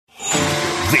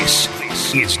This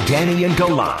is Danny and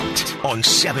Gallant on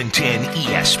 710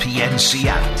 ESPN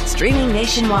Seattle. Streaming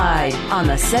nationwide on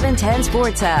the 710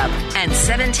 Sports app and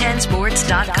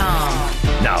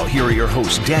 710sports.com. Now, here are your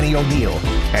hosts, Danny O'Neill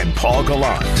and Paul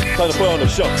Gallant. Time to put on the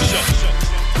show.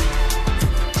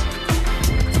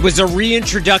 It was a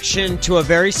reintroduction to a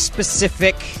very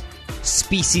specific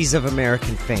species of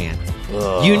American fan.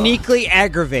 Uniquely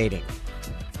aggravating.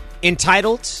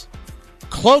 Entitled,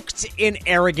 cloaked in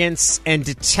arrogance and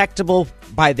detectable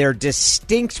by their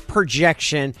distinct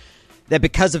projection that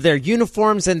because of their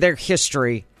uniforms and their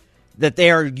history, that they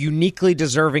are uniquely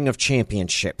deserving of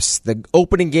championships. The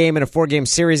opening game in a 4-game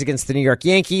series against the New York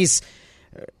Yankees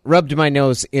rubbed my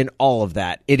nose in all of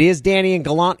that. It is Danny and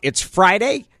Gallant. It's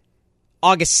Friday,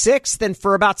 August 6th, and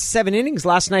for about 7 innings,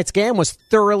 last night's game was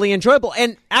thoroughly enjoyable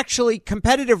and actually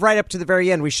competitive right up to the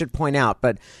very end, we should point out.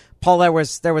 But, Paul,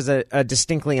 there was a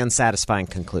distinctly unsatisfying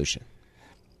conclusion.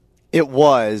 It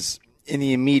was. In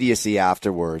the immediacy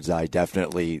afterwards, I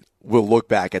definitely will look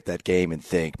back at that game and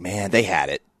think, man, they had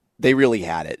it. They really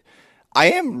had it.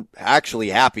 I am actually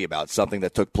happy about something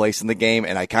that took place in the game,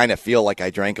 and I kind of feel like I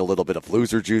drank a little bit of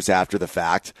loser juice after the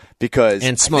fact because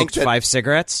and smoked 5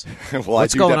 cigarettes. Well,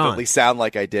 What's I do going definitely on? sound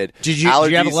like I did. Did you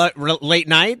have a late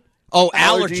night? Oh,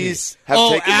 allergies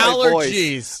have taken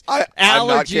allergies. My voice. I'm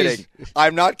not kidding.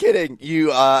 I'm not kidding.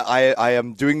 I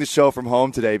am doing the show from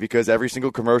home today because every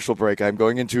single commercial break I'm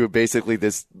going into basically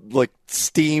this like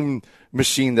steam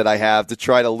machine that I have to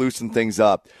try to loosen things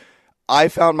up. I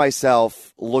found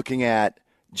myself looking at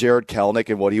Jared Kelenic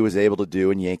and what he was able to do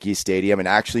in Yankee Stadium and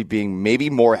actually being maybe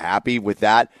more happy with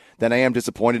that than I am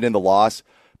disappointed in the loss.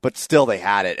 But still, they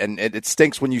had it. And it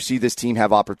stinks when you see this team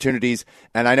have opportunities.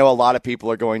 And I know a lot of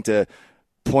people are going to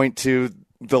point to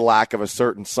the lack of a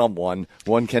certain someone.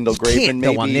 One Kendall Graveman, can't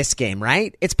maybe. Go on this game,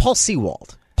 right? It's Paul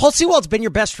Sewald. Paul Sewald's been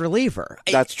your best reliever.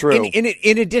 That's true.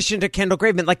 In addition to Kendall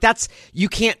Graveman, like you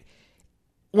can't.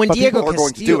 When but Diego people are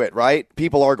going to do it, right?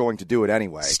 People are going to do it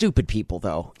anyway. Stupid people,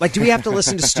 though. Like, do we have to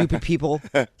listen to stupid people?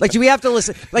 Like, do we have to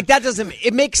listen? Like, that doesn't.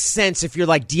 It makes sense if you're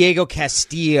like Diego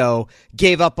Castillo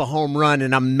gave up a home run,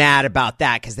 and I'm mad about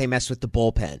that because they messed with the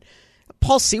bullpen.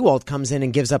 Paul Sewald comes in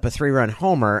and gives up a 3-run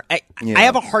homer. I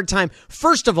have a hard time.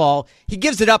 First of all, he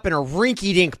gives it up in a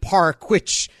rinky-dink park,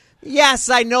 which, yes,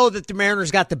 I know that the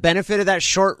Mariners got the benefit of that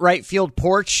short right field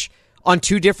porch on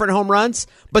 2 different home runs,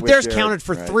 but theirs counted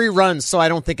for 3 runs, so I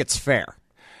don't think it's fair.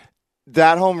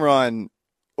 That home run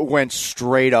went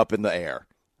straight up in the air,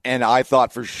 and I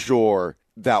thought for sure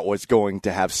that was going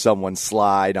to have someone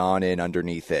slide on in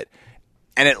underneath it,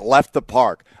 and it left the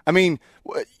park. I mean,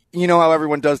 you know how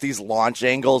everyone does these launch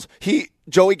angles?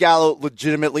 Joey Gallo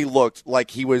legitimately looked like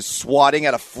he was swatting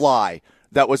at a fly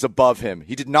that was above him.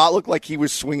 He did not look like he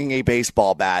was swinging a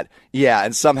baseball bat. Yeah,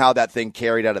 and somehow that thing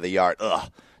carried out of the yard. Ugh.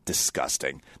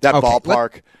 Disgusting. That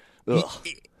ballpark.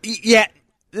 Yeah,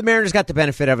 the Mariners got the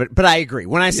benefit of it, but I agree.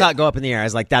 When I saw it go up in the air, I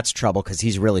was like, "That's trouble" because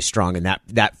he's really strong and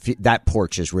that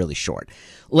porch is really short.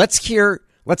 Let's hear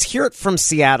it from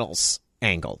Seattle's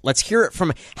angle. Let's hear it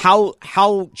from how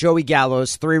Joey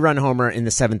Gallo's 3-run homer in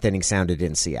the 7th inning sounded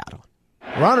in Seattle.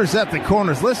 Runners at the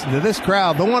corners. Listen to this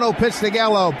crowd. The 1-0 pitch to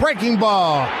Gallo. Breaking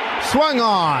ball. Swung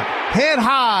on. Head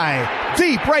high.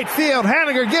 Deep right field.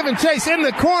 Haniger giving chase in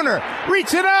the corner.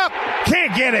 Reach it up.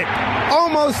 Can't get it.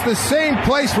 Almost the same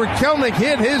place where Kelenic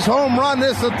hit his home run.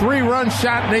 This is a 3-run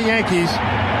shot. And the Yankees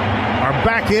are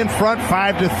back in front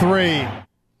 5-3.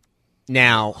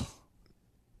 Now,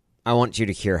 I want you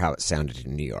to hear how it sounded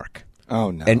in New York.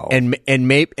 Oh, no. And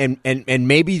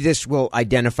maybe this will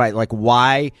identify like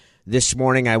why this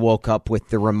morning I woke up with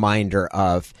the reminder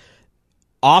of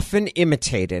often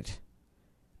imitated,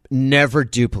 never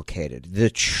duplicated,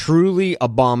 the truly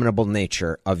abominable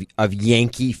nature of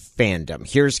Yankee fandom.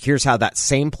 Here's how that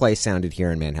same play sounded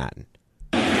here in Manhattan.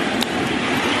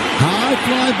 High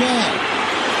fly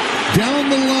ball. Down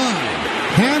the line.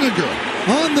 Haniger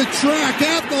on the track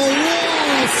at the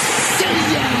wall. See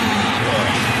ya!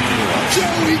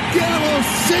 Joey Gallo's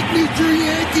signature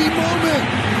Yankee moment.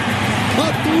 A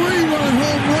 3-run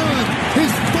home run.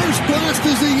 His first blast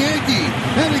as a Yankee.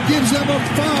 And it gives them a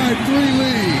 5-3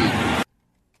 lead.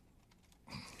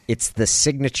 It's the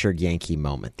signature Yankee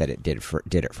moment that it did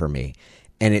it for me.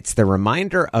 And it's the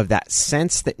reminder of that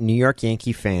sense that New York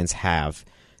Yankee fans have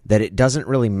that it doesn't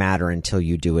really matter until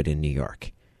you do it in New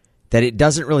York. That it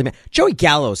doesn't really matter. Joey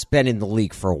Gallo's been in the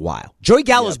league for a while. Joey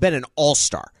Gallo's been an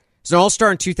all-star. He's an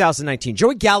all-star in 2019.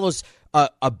 Joey Gallo's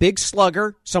a big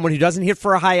slugger, someone who doesn't hit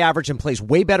for a high average and plays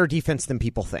way better defense than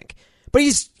people think. But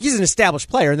he's an established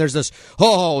player, and there's this,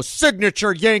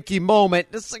 signature Yankee moment.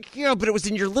 It's like, but it was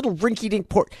in your little rinky-dink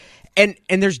port. And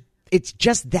it's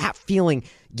just that feeling.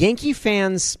 Yankee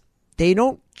fans, they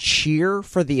don't cheer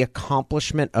for the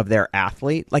accomplishment of their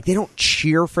athlete. Like, they don't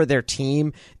cheer for their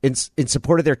team in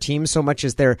support of their team so much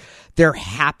as they're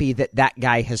happy that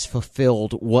guy has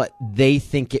fulfilled what they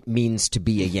think it means to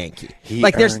be a Yankee.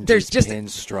 There's just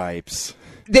pinstripes.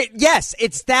 Yes,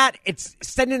 it's that. It's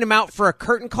sending him out for a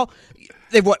curtain call.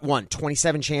 They've won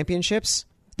 27 championships.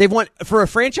 They've won, for a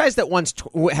franchise that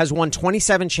has won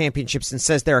 27 championships and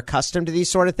says they're accustomed to these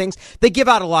sort of things. They give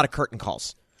out a lot of curtain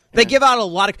calls. They give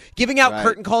out giving out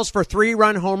curtain calls for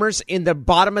 3-run homers in the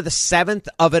bottom of the 7th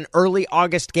of an early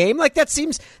August game. Like, that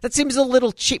seems a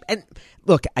little cheap. And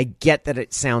look, I get that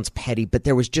it sounds petty, but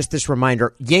there was just this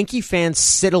reminder: Yankee fans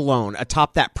sit alone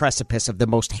atop that precipice of the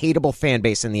most hateable fan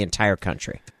base in the entire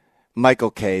country.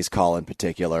 Michael K's call in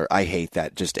particular, I hate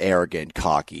that. Just arrogant,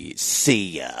 cocky,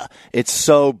 see ya. It's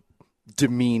so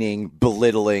demeaning,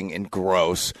 belittling, and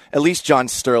gross. At least John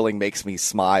Sterling makes me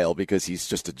smile because he's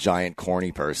just a giant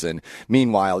corny person.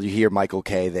 Meanwhile, you hear Michael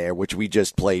K there, which we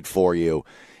just played for you.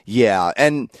 Yeah,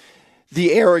 and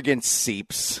the arrogance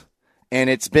seeps, and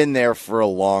it's been there for a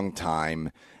long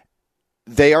time.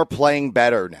 They are playing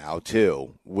better now,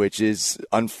 too, which is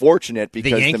unfortunate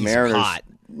because the Mariners... are hot.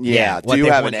 Yeah, do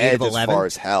have an edge as far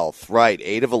as health. Right,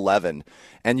 8 of 11.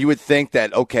 And you would think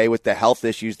that, okay, with the health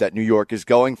issues that New York is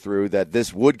going through, that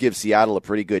this would give Seattle a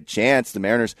pretty good chance, the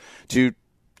Mariners, to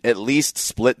at least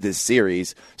split this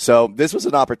series. So this was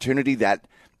an opportunity that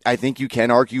I think you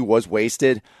can argue was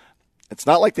wasted. It's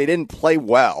not like they didn't play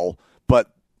well,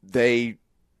 but they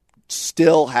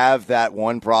still have that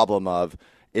one problem of,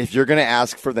 if you're going to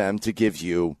ask for them to give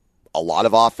you a lot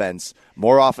of offense,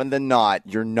 more often than not,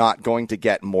 you're not going to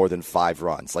get more than 5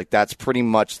 runs. Like, that's pretty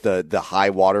much the high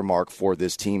water mark for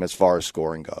this team as far as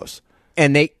scoring goes.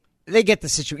 And they get the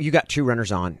situation. You got 2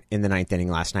 runners on in the 9th inning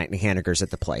last night, and Haniger's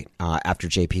at the plate after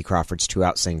J.P. Crawford's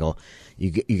 2-out single.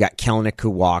 You got Kelenic, who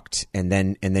walked, and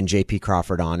then J.P.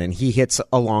 Crawford on, and he hits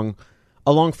a long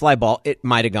fly ball. It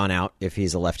might have gone out if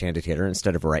he's a left-handed hitter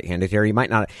instead of a right-handed hitter. He might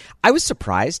not. I was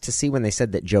surprised to see when they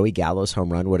said that Joey Gallo's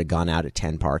home run would have gone out at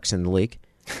 10 parks in the league.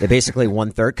 They basically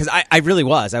 1/3, because I really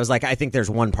was. I was like, I think there's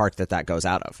one park that goes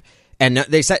out of, and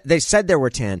they said there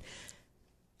were 10.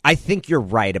 I think you're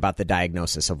right about the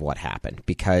diagnosis of what happened,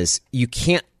 because you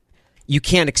can't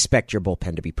expect your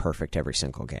bullpen to be perfect every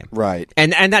single game, right?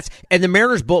 And the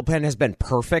Mariners' bullpen has been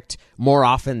perfect more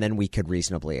often than we could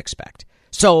reasonably expect.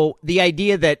 So the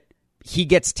idea that he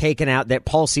gets taken out, that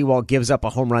Paul Sewald gives up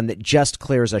a home run that just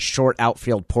clears a short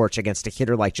outfield porch against a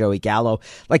hitter like Joey Gallo,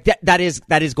 like that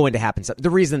is going to happen. So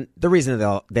the reason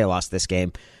they lost this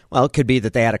game, well, it could be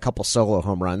that they had a couple solo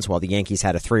home runs while the Yankees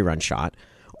had a 3-run shot,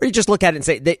 or you just look at it and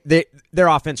say their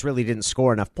offense really didn't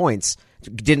score enough points,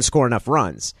 didn't score enough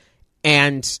runs.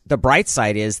 And the bright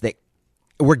side is that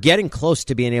we're getting close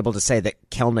to being able to say that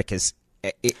Kelenic is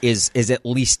at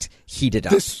least heated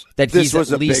up. This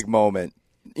was a big moment.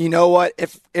 You know what?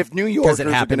 If New Yorkers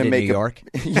are going to make New York,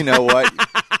 you know what?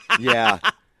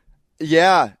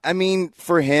 Yeah. I mean,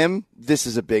 for him, this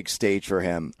is a big stage for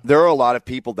him. There are a lot of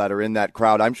people that are in that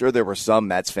crowd. I'm sure there were some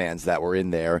Mets fans that were in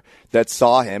there that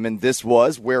saw him, and this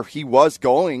was where he was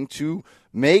going to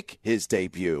make his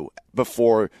debut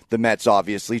before the Mets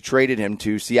obviously traded him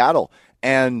to Seattle.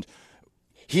 And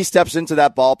he steps into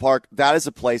that ballpark. That is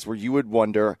a place where you would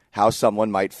wonder how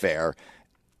someone might fare.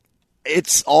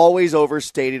 It's always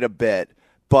overstated a bit,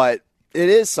 but it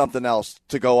is something else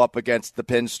to go up against the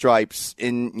pinstripes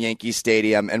in Yankee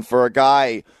Stadium. And for a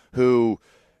guy who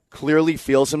clearly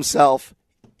feels himself,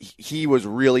 he was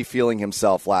really feeling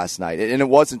himself last night. And it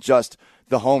wasn't just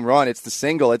the home run. It's the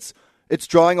single. It's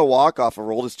drawing a walk-off of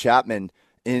Aroldis Chapman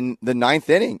in the 9th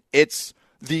inning. It's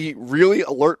the really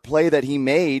alert play that he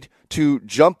made to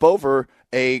jump over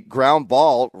a ground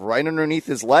ball right underneath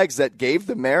his legs that gave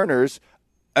the Mariners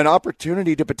an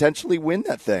opportunity to potentially win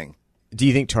that thing. Do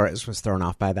you think Torres was thrown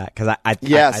off by that? Because I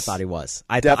thought he was.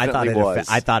 I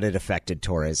thought it affected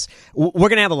Torres. We're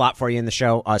going to have a lot for you in the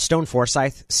show. Stone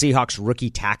Forsythe, Seahawks rookie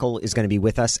tackle, is going to be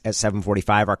with us at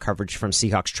 7:45. Our coverage from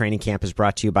Seahawks training camp is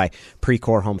brought to you by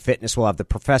Precor Home Fitness. We'll have the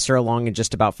professor along in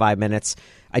just about 5 minutes.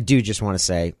 I do just want to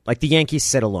say, like, the Yankees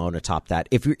sit alone atop that.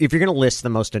 If you're going to list the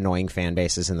most annoying fan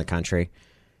bases in the country,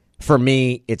 for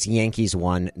me, it's Yankees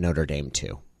 1, Notre Dame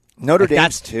 2. Notre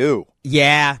Dame's 2.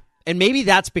 Yeah. And maybe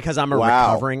that's because I'm a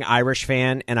recovering Irish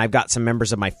fan, and I've got some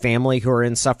members of my family who are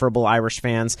insufferable Irish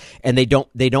fans, and they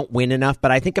don't win enough.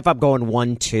 But I think if I'm going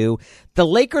 1-2, the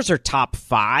Lakers are top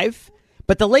 5,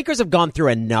 but the Lakers have gone through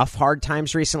enough hard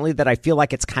times recently that I feel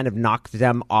like it's kind of knocked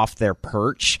them off their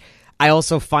perch. I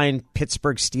also find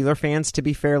Pittsburgh Steelers fans to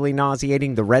be fairly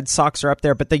nauseating. The Red Sox are up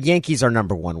there, but the Yankees are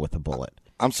number 1 with a bullet.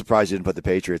 I'm surprised you didn't put the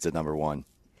Patriots at number 1.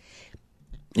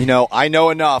 I know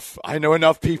enough. I know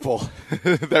enough people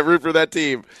that root for that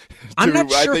team. I'm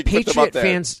not sure if Patriot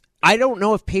fans. I don't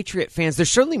know if Patriot fans.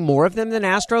 There's certainly more of them than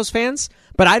Astros fans,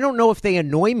 but I don't know if they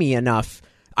annoy me enough.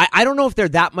 I don't know if they're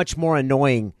that much more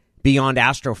annoying beyond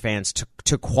Astro fans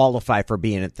to qualify for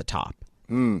being at the top.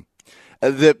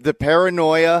 The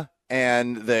paranoia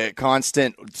and the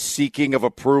constant seeking of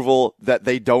approval that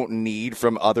they don't need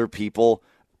from other people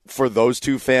for those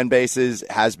two fan bases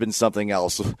has been something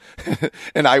else.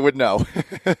 And I would know.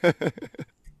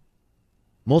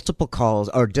 Multiple calls.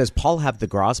 Or does Paul have the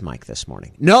Graz mic this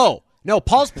morning? No,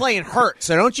 Paul's playing hurt,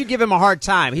 so don't you give him a hard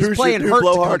time. He's playing hurt.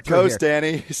 Blowhard coach,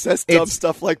 Danny. He says dumb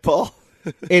stuff like Paul.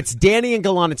 It's Danny and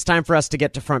Gallant. It's time for us to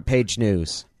get to front page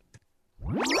news.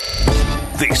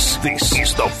 This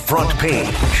is the front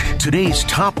page. Today's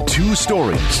top 2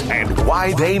 stories and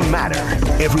why they matter.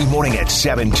 Every morning at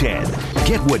 7:10.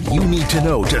 Get what you need to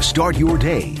know to start your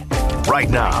day right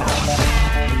now.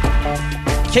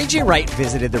 KJ Wright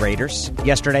visited the Raiders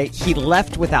yesterday. He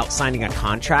left without signing a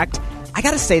contract. I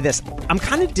got to say this. I'm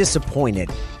kind of disappointed.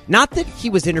 Not that he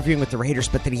was interviewing with the Raiders,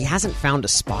 but that he hasn't found a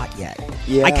spot yet.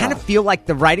 Yeah. I kind of feel like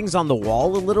the writing's on the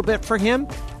wall a little bit for him,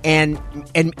 and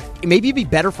maybe it'd be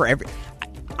better for every.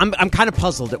 I'm kind of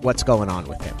puzzled at what's going on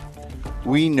with him.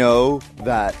 We know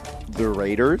that the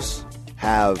Raiders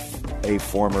have a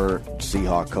former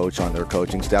Seahawk coach on their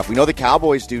coaching staff. We know the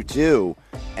Cowboys do too,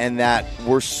 and that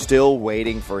we're still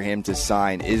waiting for him to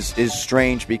sign is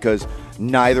strange because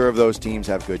neither of those teams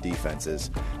have good defenses.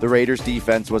 The Raiders'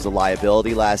 defense was a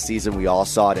liability last season. We all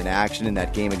saw it in action in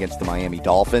that game against the Miami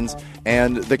Dolphins,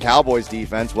 and the Cowboys'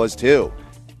 defense was too.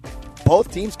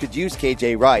 Both teams could use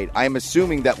KJ Wright. I'm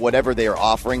assuming that whatever they are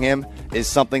offering him is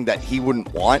something that he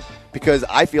wouldn't want, because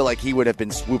I feel like he would have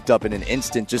been swooped up in an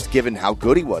instant just given how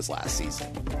good he was last season.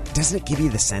 Doesn't it give you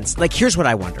the sense? Like, here's what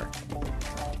I wonder.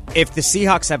 If the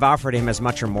Seahawks have offered him as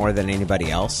much or more than anybody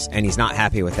else, and he's not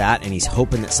happy with that, and he's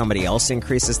hoping that somebody else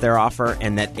increases their offer,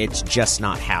 and that it's just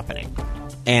not happening.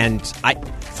 And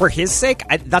for his sake,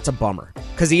 that's a bummer,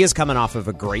 because he is coming off of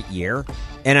a great year.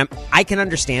 And I can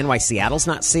understand why Seattle's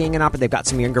not seeing an offer. They've got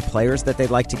some younger players that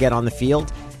they'd like to get on the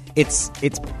field. It's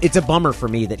a bummer for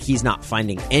me that he's not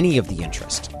finding any of the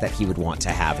interest that he would want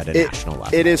to have at a national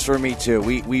level. It is for me too.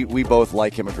 We both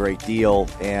like him a great deal,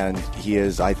 and he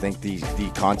is, I think, the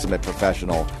consummate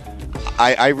professional.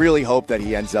 I really hope that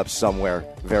he ends up somewhere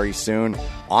very soon.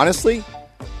 Honestly,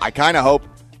 I kind of hope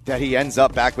that he ends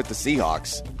up back with the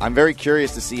Seahawks. I'm very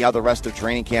curious to see how the rest of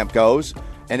training camp goes.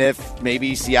 And if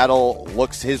maybe Seattle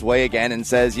looks his way again and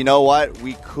says, you know what,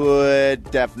 we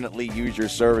could definitely use your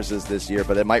services this year,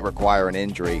 but it might require an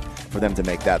injury for them to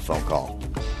make that phone call.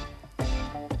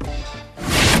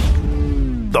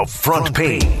 The front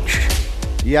page.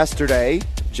 Yesterday,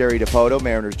 Jerry Dipoto,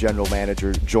 Mariners general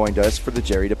manager, joined us for the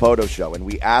Jerry Dipoto Show, and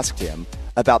we asked him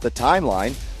about the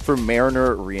timeline for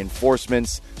Mariner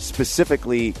reinforcements,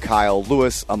 specifically Kyle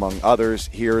Lewis, among others.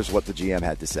 Here's what the GM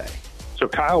had to say. So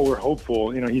Kyle, we're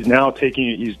hopeful. He's now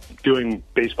he's doing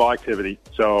baseball activity.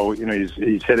 So,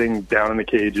 he's hitting down in the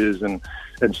cages and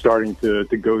starting to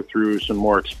go through some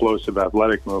more explosive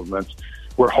athletic movements.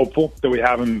 We're hopeful that we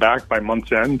have him back by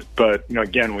month's end. But,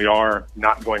 again, we are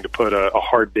not going to put a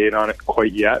hard date on it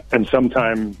quite yet. And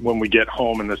sometime when we get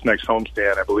home in this next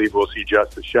homestand, I believe we'll see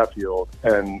Justice Sheffield,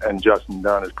 and Justin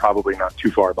Dunn is probably not too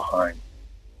far behind.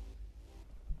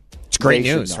 It's great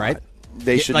news, right?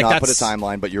 They should not put a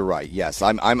timeline, but you're right. Yes,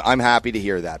 I'm happy to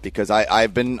hear that, because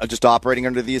I've been just operating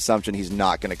under the assumption he's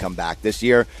not going to come back this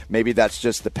year. Maybe that's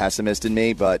just the pessimist in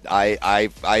me, but I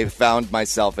found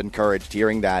myself encouraged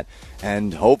hearing that,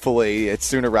 and hopefully it's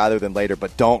sooner rather than later.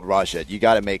 But don't rush it. You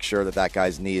got to make sure that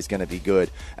guy's knee is going to be good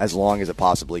as long as it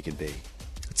possibly can be.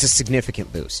 It's a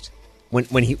significant boost when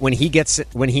he gets in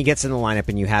the lineup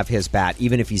and you have his bat,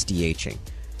 even if he's DHing.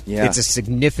 Yeah. It's a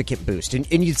significant boost, and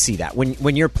you'd see that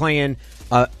when you're playing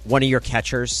one of your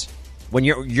catchers, when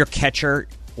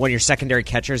your secondary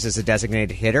catchers is a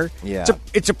designated hitter. Yeah.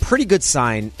 It's a pretty good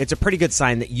sign. It's a pretty good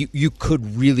sign that you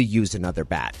could really use another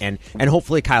bat, and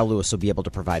hopefully Kyle Lewis will be able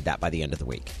to provide that by the end of the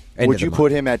week. Would you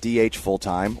put him at DH full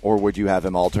time, or would you have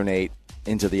him alternate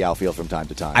into the outfield from time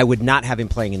to time? I would not have him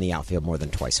playing in the outfield more than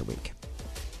twice a week.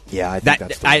 Yeah, I think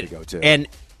that's the way to go too. And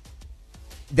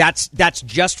that's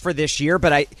just for this year,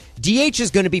 but DH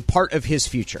is going to be part of his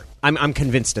future. I'm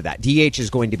convinced of that. DH is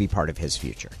going to be part of his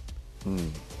future.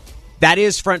 That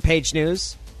is front page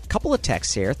news. A couple of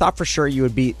texts here. Thought for sure it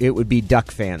would be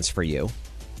Duck fans for you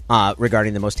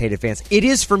regarding the most hated fans. It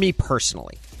is for me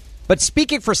personally. But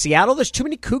speaking for Seattle, there's too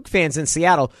many Coug fans in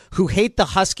Seattle who hate the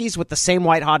Huskies with the same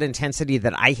white-hot intensity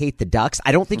that I hate the Ducks.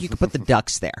 I don't think you can put the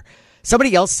Ducks there.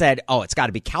 Somebody else said, it's got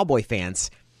to be Cowboy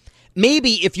fans.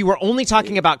 maybe if you were only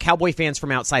talking about Cowboy fans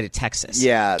from outside of Texas.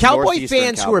 Yeah, Cowboy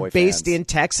fans who Cowboy are based fans. in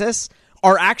Texas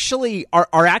are actually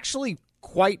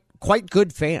quite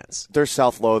good fans. They're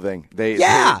self-loathing.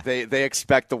 They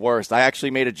expect the worst. I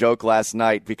actually made a joke last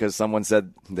night because someone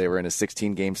said they were in a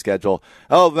 16-game schedule.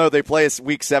 Oh, no, they play a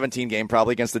Week 17 game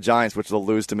probably against the Giants, which they'll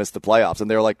lose to miss the playoffs. And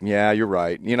they're like, yeah, you're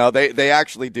right. You know, they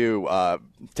actually do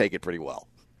take it pretty well.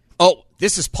 Oh,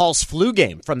 this is Paul's flu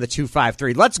game from the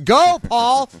 253. Let's go,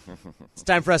 Paul. It's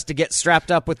time for us to get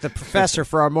strapped up with the professor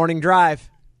for our morning drive.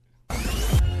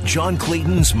 John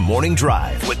Clayton's Morning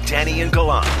Drive with Danny and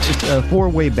Gallant. It's a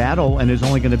four-way battle, and there's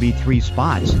only going to be 3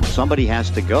 spots. Somebody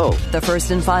has to go. The first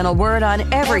and final word on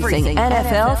everything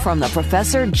NFL from the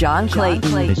Professor John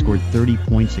Clayton. They scored 30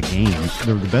 points a game.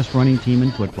 They're the best running team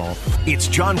in football. It's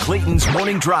John Clayton's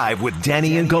Morning Drive with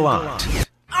Danny and Gallant.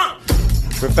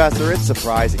 Professor, it's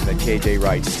surprising that KJ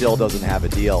Wright still doesn't have a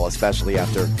deal, especially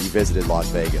after he visited Las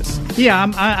Vegas.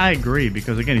 Yeah, I agree,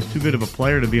 because, again, he's too good of a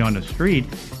player to be on the street.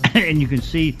 And you can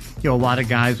see, a lot of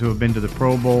guys who have been to the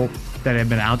Pro Bowl that have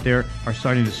been out there are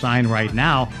starting to sign right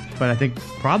now. But I think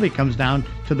probably comes down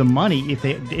to the money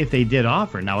if they did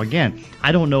offer. Now, again,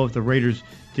 I don't know if the Raiders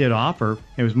did offer.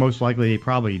 It was most likely they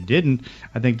probably didn't.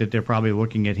 I think that they're probably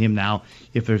looking at him now.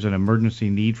 If there's an emergency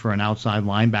need for an outside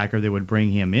linebacker, they would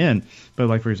bring him in. But,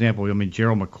 like, for example,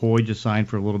 Gerald McCoy just signed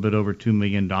for a little bit over $2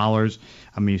 million.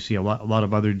 I mean, you see a lot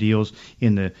of other deals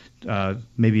in the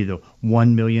maybe the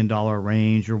 $1 million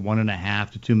range or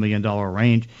 $1.5 to $2 million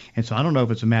range. And so I don't know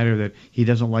if it's a matter that he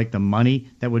doesn't like the money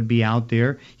that would be out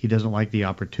there. He doesn't like the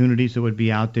opportunities that would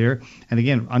be out there. And,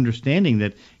 again, understanding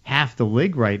that half the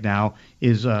league right now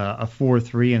is a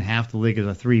 4-3 and half the league is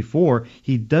a 3-4.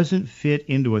 He doesn't fit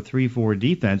into a 3-4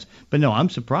 defense. But, no, I'm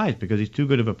surprised because he's too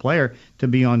good of a player to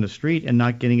be on the street and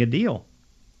not getting a deal.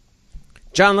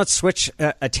 John, let's switch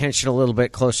attention a little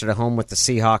bit closer to home with the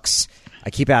Seahawks. I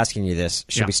keep asking you this.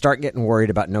 Should we start getting worried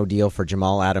about no deal for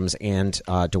Jamal Adams and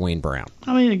Dwayne Brown?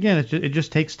 I mean, again, it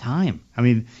just takes time. I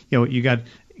mean, you got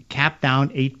cap down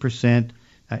 8%.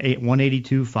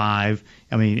 182.5.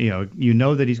 I mean, you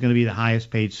know that he's going to be the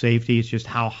highest paid safety. It's just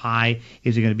how high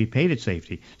is he going to be paid at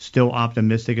safety? Still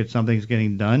optimistic that something's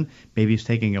getting done. Maybe it's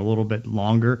taking a little bit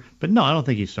longer. But no, I don't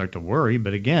think you start to worry.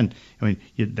 But again, I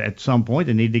mean, at some point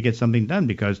they need to get something done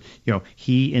because,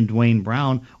 he and Dwayne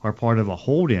Brown are part of a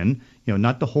hold-in.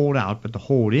 Not the hold out, but the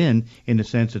hold in the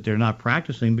sense that they're not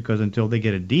practicing because until they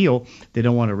get a deal, they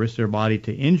don't want to risk their body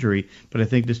to injury. But I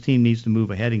think this team needs to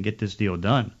move ahead and get this deal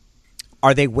done.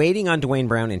 Are they waiting on Dwayne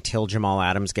Brown until Jamal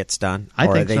Adams gets done? I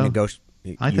think are they so.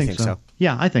 I think so.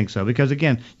 Yeah, I think so. Because,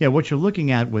 again, what you're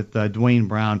looking at with Dwayne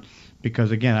Brown,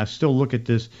 because, again, I still look at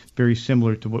this very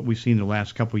similar to what we've seen the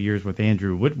last couple of years with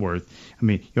Andrew Whitworth. I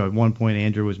mean, at one point,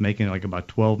 Andrew was making like about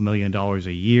 $12 million a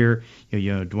year.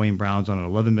 Dwayne Brown's on an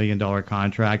 $11 million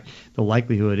contract. The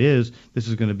likelihood is this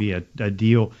is going to be a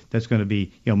deal that's going to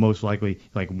be, most likely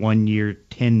like 1 year,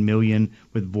 $10 million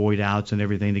with void outs and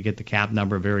everything to get the cap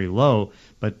number very low.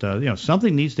 But,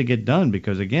 something needs to get done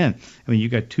because, again, I mean, you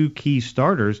got 2 key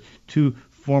starters, 2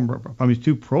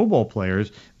 Pro Bowl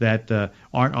players that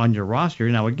aren't on your roster.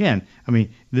 Now, again, I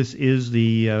mean, this is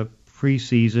the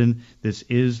preseason. This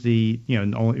is the,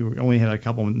 only had a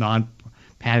couple of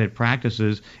non-padded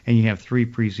practices, and you have 3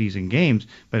 preseason games.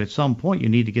 But at some point, you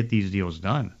need to get these deals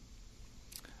done.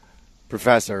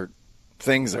 Professor,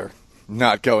 things are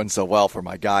not going so well for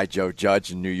my guy, Joe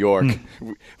Judge in New York.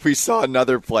 We saw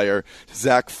another player,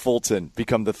 Zach Fulton,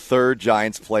 become the 3rd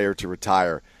Giants player to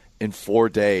retire in 4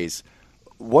 days.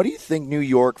 What do you think New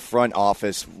York front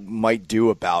office might do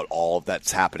about all of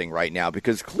that's happening right now?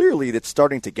 Because clearly it's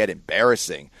starting to get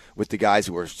embarrassing with the guys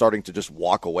who are starting to just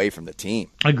walk away from the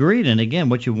team. Agreed. And again,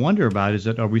 what you wonder about is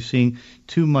that are we seeing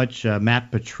too much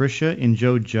Matt Patricia in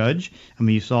Joe Judge? I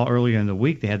mean, you saw earlier in the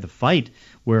week they had the fight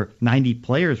where 90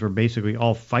 players were basically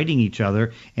all fighting each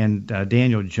other, and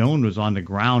Daniel Jones was on the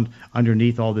ground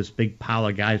underneath all this big pile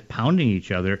of guys pounding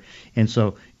each other. And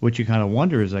so what you kind of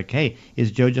wonder is like, hey, is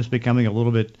Joe just becoming a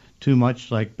little bit too much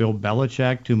like Bill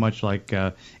Belichick, too much like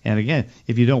and again,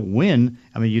 if you don't win,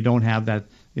 I mean, you don't have that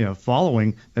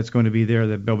following that's going to be there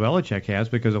that Bill Belichick has,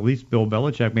 because at least Bill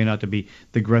Belichick may not be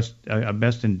the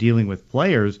best in dealing with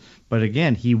players, but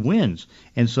again, he wins.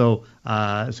 And so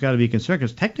it's got to be concerned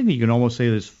because technically you can almost say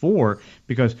there's 4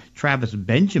 because Travis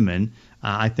Benjamin,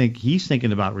 I think he's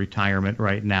thinking about retirement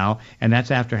right now, and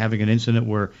that's after having an incident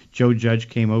where Joe Judge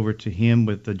came over to him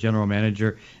with the general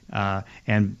manager,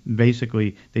 and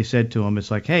basically they said to him,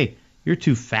 it's like, hey, you're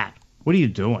too fat. What are you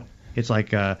doing? It's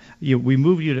like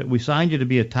we signed you to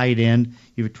be a tight end.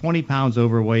 You're 20 pounds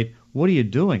overweight. what are you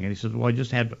doing? And he says, well, I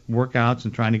just had workouts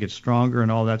and trying to get stronger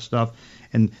and all that stuff.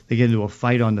 And they get into a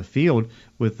fight on the field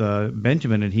with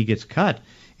Benjamin, and he gets cut.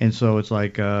 And so it's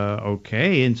like,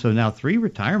 okay. And so now 3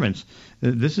 retirements.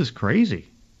 This is crazy.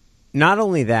 Not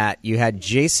only that, you had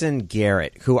Jason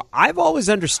Garrett, who I've always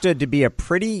understood to be a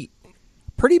pretty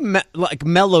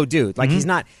mellow dude. Like he's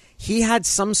not. He had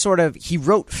some sort of. He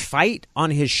wrote "fight" on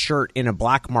his shirt in a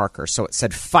black marker, so it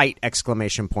said "fight!"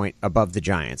 above the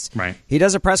Giants. Right. He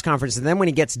does a press conference, and then when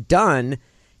he gets done,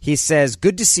 he says,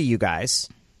 "Good to see you guys,"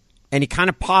 and he kind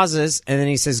of pauses, and then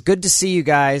he says, "Good to see you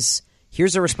guys."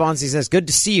 Here's a response. He says, "Good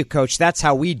to see you, Coach. That's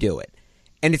how we do it."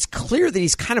 And it's clear that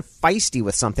he's kind of feisty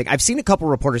with something. I've seen a couple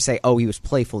reporters say, "Oh, he was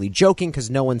playfully joking because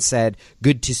no one said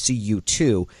good to see you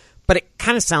too." But it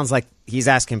kind of sounds like he's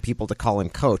asking people to call him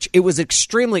coach. It was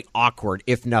extremely awkward,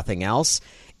 if nothing else.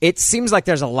 It seems like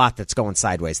there's a lot that's going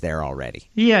sideways there already.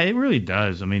 Yeah, it really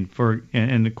does. I mean,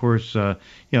 and of course,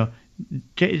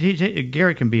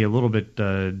 Garrett can be a little bit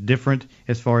different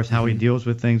as far as how he deals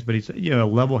with things, but he's a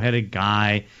level-headed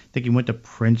guy. I think he went to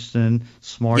Princeton,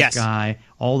 smart guy,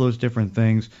 all those different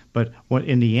things. But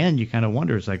in the end, you kind of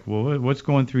wonder, it's like, well, what's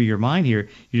going through your mind here?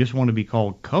 You just want to be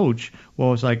called coach.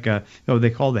 Well, it's like they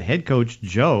call the head coach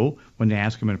Joe when they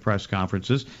ask him in press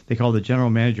conferences. They call the general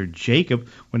manager Jacob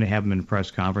when they have him in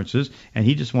press conferences, and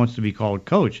he just wants to be called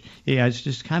coach. Yeah, it's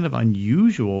just kind of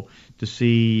unusual to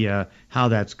see how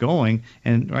that's going.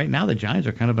 And right now, the Giants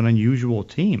are kind of an unusual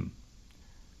team.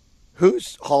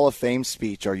 Whose Hall of Fame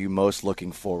speech are you most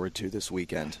looking forward to this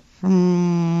weekend?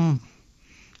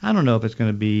 I don't know if it's going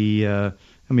to be. I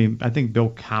think Bill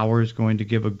Cowher is going to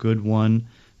give a good one.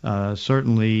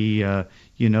 Certainly,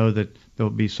 that there'll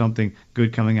be something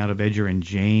good coming out of Edgerrin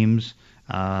James.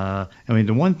 The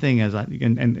one thing is,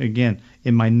 and again,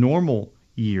 in my normal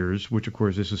years, which of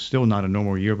course this is still not a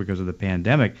normal year because of the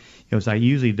pandemic, is I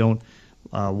usually don't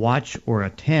watch or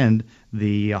attend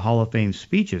the Hall of Fame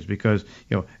speeches because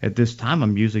at this time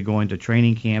I'm usually going to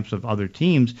training camps of other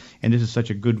teams, and this is such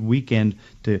a good weekend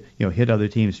to hit other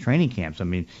teams' training camps. I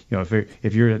mean,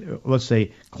 if you're let's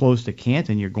say close to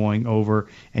Canton, you're going over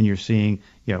and you're seeing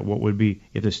what would be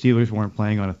if the Steelers weren't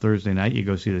playing on a Thursday night, you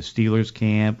go see the Steelers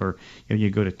camp, or you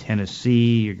go to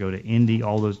Tennessee, you go to Indy,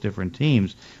 all those different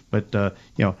teams. But the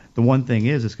one thing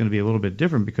is it's going to be a little bit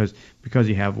different because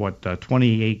you have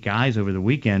 28 guys over the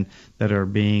weekend that are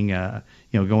being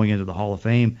going into the Hall of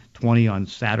Fame, 20 on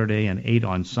Saturday and 8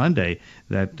 on Sunday.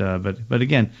 But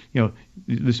again,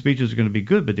 the speeches are going to be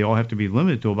good, but they all have to be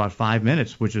limited to about 5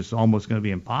 minutes, which is almost going to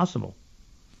be impossible.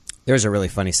 There's a really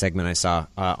funny segment I saw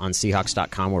on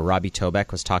Seahawks.com where Robbie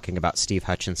Tobeck was talking about Steve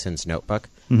Hutchinson's notebook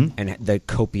and the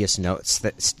copious notes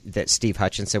that Steve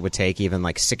Hutchinson would take even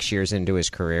like 6 years into his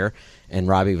career. And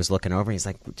Robbie was looking over and he's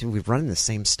like, dude, we've run the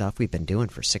same stuff we've been doing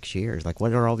for 6 years. Like,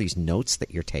 what are all these notes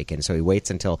that you're taking? So he waits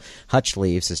until Hutch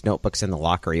leaves. His notebook's in the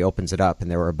locker. He opens it up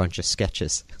and there were a bunch of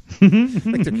sketches.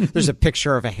 Like there's a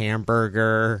picture of a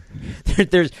hamburger.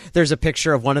 There's a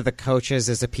picture of one of the coaches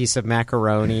as a piece of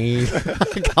macaroni.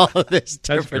 Like all of this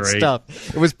different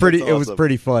stuff. It was pretty. Awesome. It was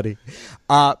pretty funny.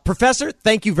 Professor,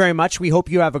 thank you very much. We hope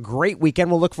you have a great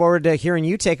weekend. We'll look forward to hearing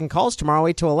you taking calls tomorrow,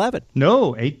 8 to 11.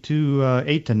 No, 8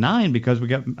 to 9 because we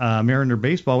got Mariner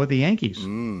baseball with the Yankees.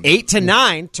 8 to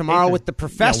 9 tomorrow with the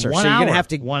Professor. So you're going to have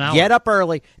to get up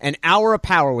early. An hour of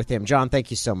power with him. John,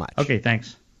 thank you so much. Okay,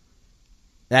 thanks.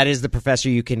 That is the Professor.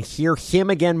 You can hear him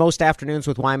again most afternoons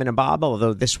with Wyman and Bob,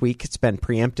 although this week it's been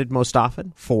preempted most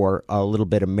often for a little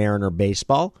bit of Mariner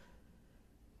baseball.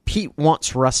 Pete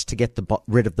wants Russ to get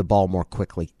rid of the ball more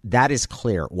quickly. That is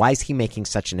clear. Why is he making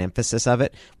such an emphasis of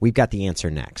it? We've got the answer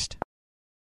next.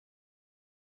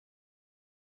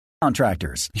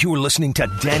 Contractors. You're listening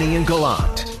to Danny and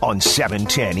Gallant on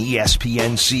 710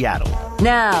 ESPN Seattle.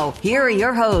 Now, here are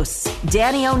your hosts,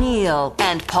 Danny O'Neill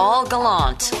and Paul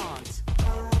Gallant.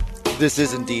 This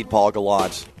is indeed Paul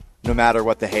Gallant, no matter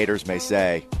what the haters may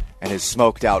say, and his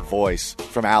smoked out voice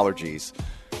from allergies.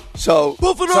 So,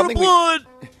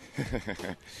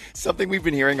 something we've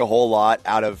been hearing a whole lot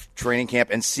out of training camp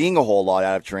and seeing a whole lot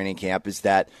out of training camp is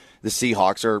that the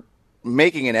Seahawks are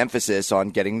making an emphasis on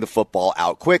getting the football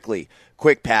out quickly.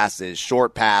 Quick passes,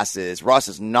 short passes. Russ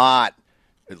is not,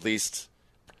 at least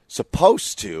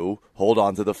supposed to, hold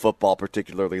on to the football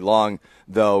particularly long,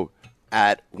 though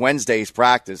at Wednesday's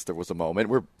practice there was a moment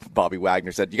where Bobby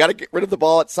Wagner said, you got to get rid of the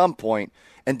ball at some point.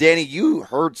 And Danny, you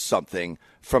heard something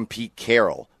from Pete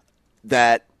Carroll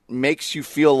that makes you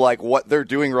feel like what they're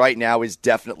doing right now is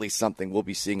definitely something we'll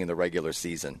be seeing in the regular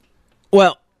season.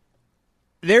 Well,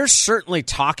 they're certainly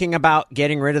talking about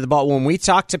getting rid of the ball. When we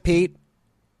talked to Pete,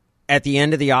 at the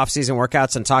end of the offseason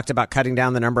workouts and talked about cutting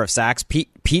down the number of sacks,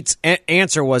 Pete's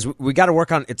answer was, we got to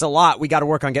work on, it's a lot, we got to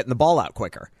work on getting the ball out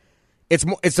quicker.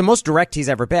 It's the most direct he's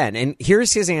ever been. And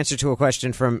here's his answer to a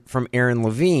question from Aaron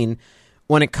Levine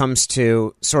when it comes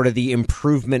to sort of the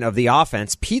improvement of the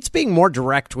offense. Pete's being more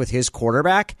direct with his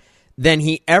quarterback than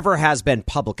he ever has been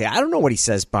publicly. I don't know what he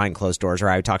says behind closed doors or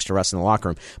how he talks to Russ in the locker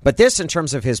room, but this, in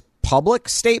terms of his public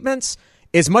statements,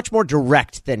 is much more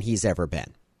direct than he's ever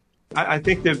been. I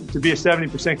think that to be a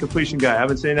 70% completion guy, I've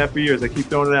been saying that for years. I keep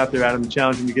throwing it out there, Adam, and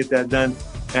challenging to get that done.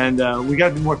 And we got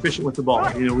to be more efficient with the ball.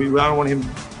 You know, I don't want him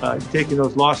taking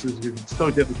those losses because it's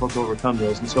so difficult to overcome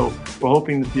those. And so we're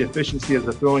hoping that the efficiency of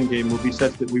the throwing game will be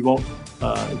such that we won't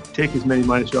take as many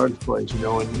minus yardage plays, you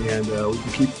know, and we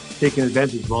can keep taking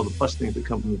advantage of all the plus things that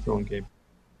come from the throwing game.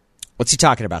 What's he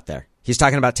talking about there? He's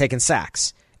talking about taking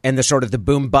sacks and the sort of the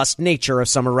boom-bust nature of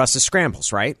some of Russ's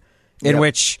scrambles, right? In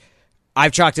which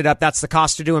I've chalked it up, that's the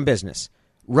cost of doing business.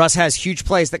 Russ has huge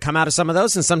plays that come out of some of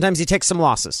those, and sometimes he takes some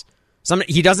losses.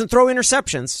 He doesn't throw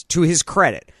interceptions, to his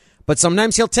credit, but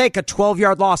sometimes he'll take a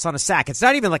 12-yard loss on a sack. It's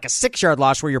not even like a 6-yard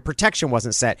loss where your protection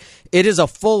wasn't set. It is a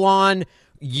full-on,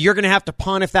 you're going to have to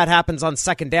punt if that happens on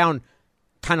second down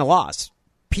kind of loss.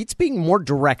 Pete's being more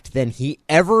direct than he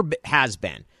ever has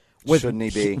been with Shouldn't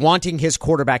he be? Wanting his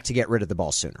quarterback to get rid of the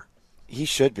ball sooner. He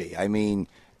should be. I mean,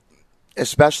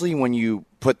 especially when you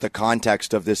put the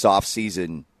context of this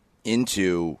offseason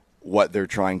into what they're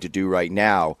trying to do right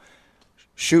now.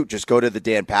 Shoot, just go to the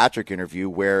Dan Patrick interview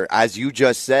where, as you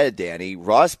just said, Danny,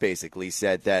 Russ basically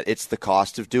said that it's the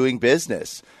cost of doing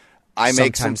business. I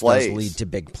make some plays. Sometimes those lead to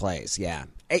big plays, yeah.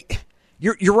 Hey,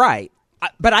 you're right,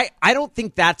 but I don't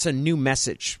think that's a new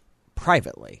message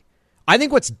privately. I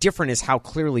think what's different is how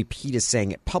clearly Pete is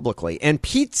saying it publicly. And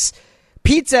Pete's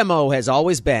MO has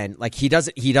always been like he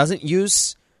doesn't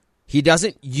use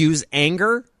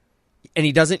anger, and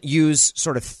he doesn't use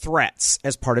sort of threats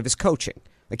as part of his coaching.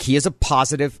 Like he is a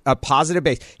positive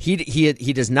base.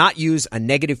 He does not use a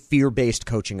negative fear-based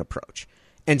coaching approach.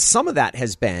 And some of that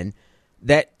has been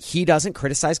that he doesn't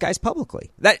criticize guys publicly.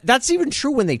 That's even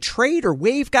true when they trade or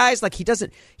waive guys. Like he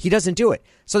doesn't do it.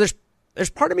 So there's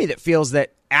part of me that feels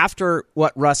that after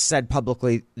what Russ said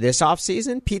publicly this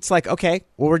offseason, Pete's like, okay,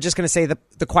 well, we're just going to say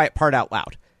the quiet part out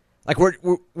loud. Like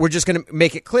we're just going to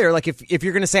make it clear. Like if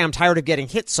you're going to say I'm tired of getting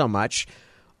hit so much,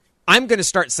 I'm going to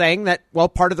start saying that, well,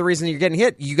 part of the reason you're getting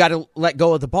hit, you got to let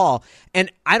go of the ball.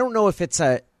 And I don't know if it's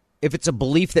a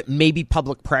belief that maybe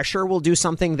public pressure will do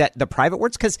something that the private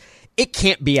words, because it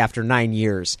can't be after 9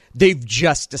 years. They've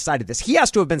just decided this. He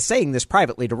has to have been saying this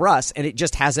privately to Russ, and it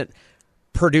just hasn't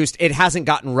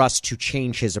gotten Russ to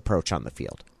change his approach on the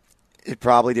field. It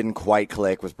probably didn't quite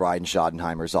click with Brian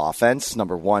Schottenheimer's offense,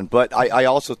 number one. But I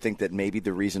also think that maybe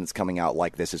the reason it's coming out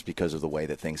like this is because of the way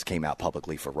that things came out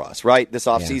publicly for Russ, right? This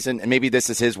offseason, and maybe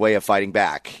this is his way of fighting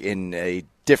back in a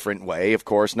different way, of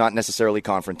course, not necessarily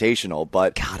confrontational.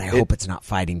 But God, I hope it's not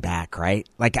fighting back, right?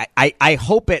 Like I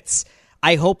hope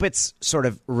it's sort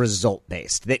of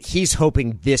result-based, that he's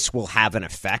hoping this will have an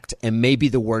effect, and maybe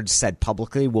the words said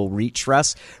publicly will reach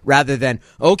Russ, rather than,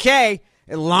 okay,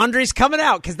 laundry's coming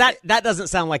out, because that doesn't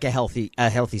sound like a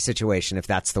healthy situation if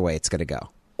that's the way it's going to go.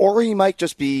 Or he might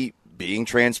just be being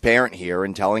transparent here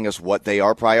and telling us what they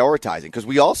are prioritizing, because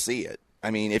we all see it.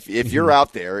 I mean, if you're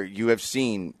out there, you have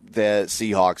seen the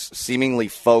Seahawks seemingly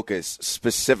focus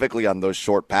specifically on those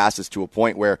short passes to a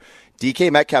point where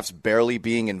DK Metcalf's barely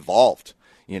being involved.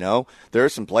 You know, there are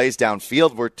some plays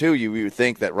downfield where, too, you would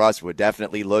think that Russ would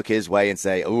definitely look his way and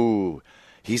say, ooh,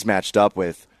 he's matched up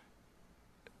with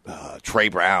Trey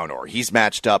Brown, or he's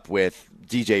matched up with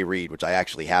DJ Reed, which I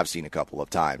actually have seen a couple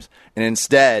of times. And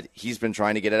instead, he's been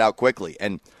trying to get it out quickly.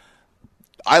 And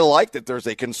I like that there's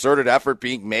a concerted effort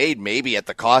being made, maybe at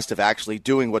the cost of actually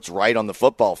doing what's right on the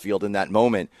football field in that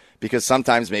moment, because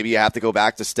sometimes maybe you have to go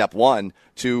back to step one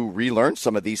to relearn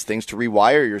some of these things, to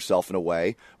rewire yourself in a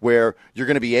way where you're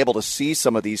going to be able to see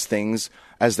some of these things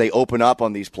as they open up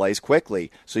on these plays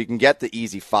quickly, so you can get the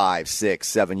easy 5, 6,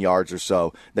 7 yards or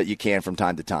so that you can from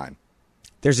time to time.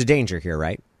 There's a danger here,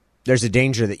 right? There's a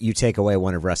danger that you take away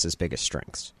one of Russ's biggest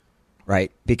strengths,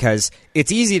 right? Because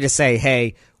it's easy to say,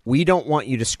 hey, we don't want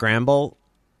you to scramble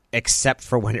except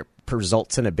for when it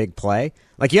results in a big play.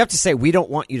 Like, you have to say, we don't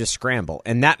want you to scramble.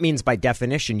 And that means, by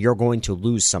definition, you're going to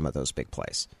lose some of those big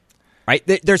plays, right?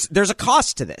 There's a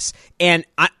cost to this. And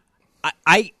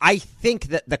I think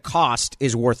that the cost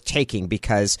is worth taking,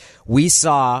 because we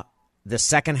saw the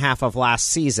second half of last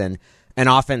season an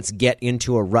offense get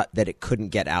into a rut that it couldn't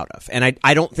get out of. And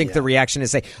I don't think the reaction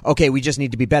is say, okay, we just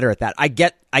need to be better at that. I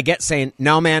get saying,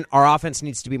 no, man, our offense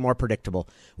needs to be more predictable.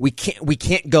 We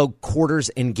can't go quarters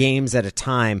and games at a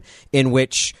time in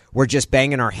which we're just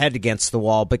banging our head against the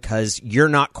wall because you're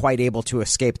not quite able to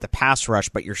escape the pass rush,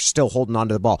 but you're still holding on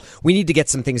to the ball. We need to get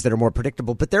some things that are more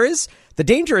predictable. But the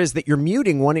danger is that you're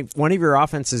muting one of your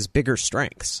offense's bigger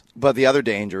strengths. But the other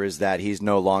danger is that he's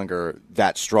no longer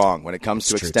that strong when it comes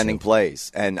to extending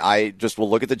plays. And I just will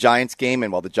look at the Giants game,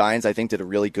 and while the Giants, I think, did a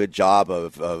really good job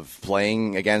of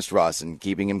playing against Russ and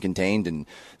keeping him contained and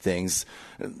things,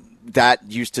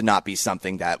 that used to not be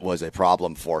something that was a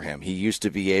problem for him. He used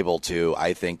to be able to,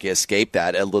 I think, escape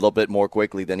that a little bit more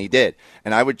quickly than he did.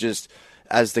 And I would just,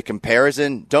 as the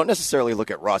comparison, don't necessarily look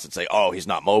at Russ and say, oh, he's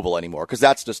not mobile anymore, because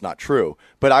that's just not true.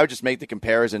 But I would just make the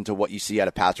comparison to what you see out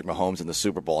of Patrick Mahomes in the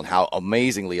Super Bowl and how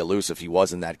amazingly elusive he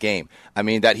was in that game. I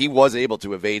mean, that he was able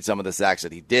to evade some of the sacks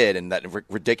that he did and that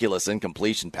ridiculous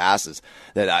incompletion passes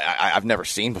that I've never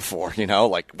seen before,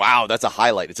 like, wow, that's a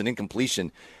highlight. It's an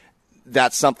incompletion.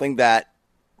 That's something that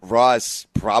Russ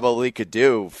probably could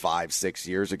do 5-6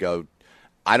 years ago.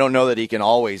 I don't know that he can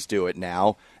always do it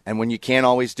now. And when you can't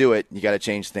always do it, you got to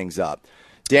change things up.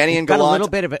 Danny and Gallant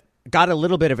got a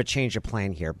little bit of a change of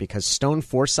plan here because Stone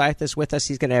Forsythe is with us.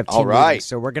 He's going to have team meetings,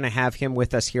 so we're going to have him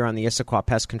with us here on the Issaquah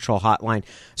Pest Control Hotline.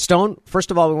 Stone,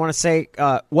 first of all, we want to say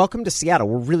welcome to Seattle.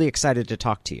 We're really excited to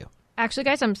talk to you. Actually,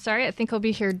 guys, I'm sorry. I think he'll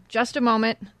be here just a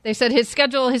moment. They said his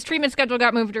treatment schedule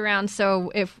got moved around,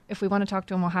 so if we want to talk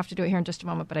to him, we'll have to do it here in just a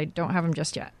moment, but I don't have him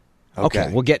just yet.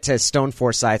 Okay, we'll get to Stone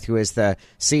Forsythe, who is the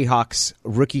Seahawks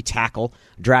rookie tackle,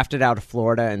 drafted out of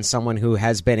Florida, and someone who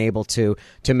has been able to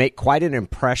make quite an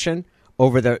impression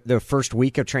over the first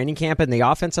week of training camp, and the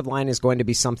offensive line is going to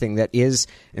be something that is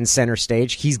in center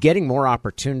stage. He's getting more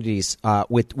opportunities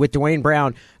with Dwayne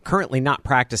Brown currently not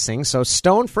practicing. So,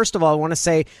 Stone, first of all, I want to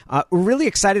say we're really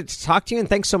excited to talk to you, and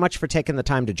thanks so much for taking the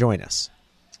time to join us.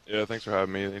 Yeah, thanks for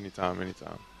having me. Anytime.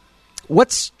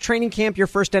 What's training camp, your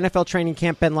first NFL training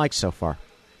camp, been like so far?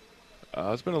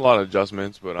 It's been a lot of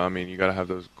adjustments, but I mean, you got to have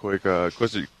those quick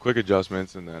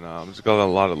adjustments, and then just got a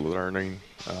lot of learning.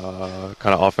 Kind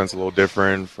of offense a little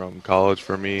different from college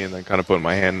for me, and then kind of putting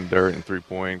my hand in the dirt and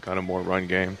 3-point, kind of more run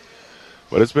game.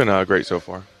 But it's been great so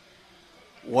far.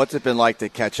 What's it been like to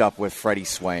catch up with Freddie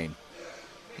Swain?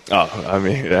 Oh, I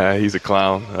mean, he's a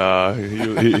clown.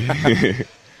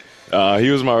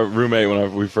 He was my roommate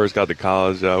when we first got to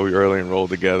college. We early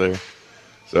enrolled together,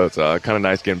 so it's kind of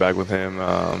nice getting back with him.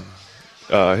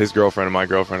 His girlfriend and my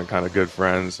girlfriend are kind of good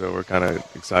friends, so we're kind of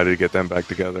excited to get them back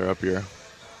together up here.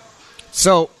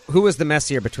 So, who was the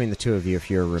messier between the two of you if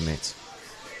you were roommates?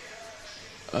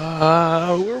 We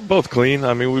were both clean.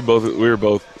 I mean, we were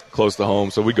both close to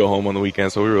home, so we go home on the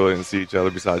weekend, so we really didn't see each other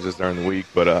besides just during the week.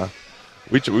 But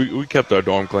we kept our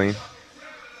dorm clean.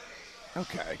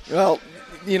 Okay. Well,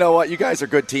 you know what? You guys are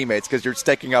good teammates because you're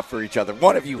sticking up for each other.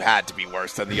 One of you had to be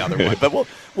worse than the other one, but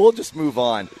we'll just move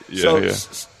on. Yeah.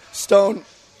 Stone,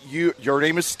 your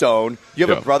name is Stone. You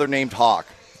have a brother named Hawk.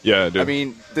 Yeah, I do. I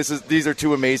mean, these are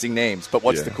two amazing names, but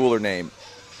what's the cooler name?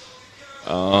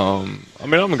 I mean, I'm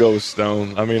gonna go with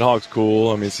Stone. I mean, Hawk's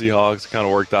cool. I mean, Seahawks kind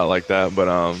of worked out like that, but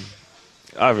I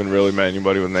haven't really met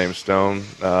anybody with the name Stone.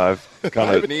 I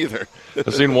haven't either.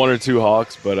 I've seen one or two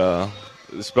Hawks, but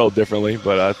it's spelled differently.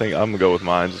 But I think I'm gonna go with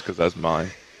mine just because that's mine.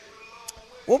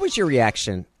 What was your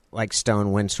reaction, like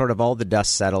Stone, when sort of all the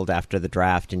dust settled after the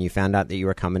draft and you found out that you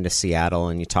were coming to Seattle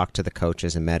and you talked to the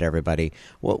coaches and met everybody?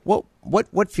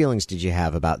 What feelings did you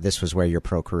have about this was where your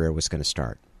pro career was going to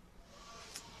start?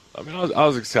 I mean, I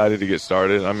was excited to get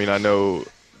started. I mean, I know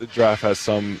the draft has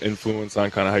some influence on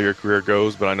kind of how your career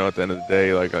goes, but I know at the end of the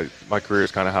day, like my career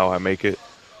is kind of how I make it.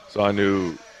 So I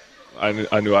knew I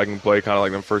can play kind of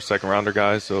like them first, second rounder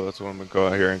guys. So that's what I'm going to go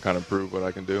out here and kind of prove what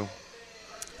I can do.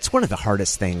 It's one of the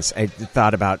hardest things I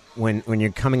thought about when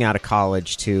you're coming out of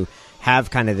college to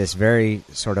have kind of this very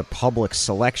sort of public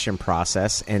selection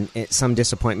process and some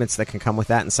disappointments that can come with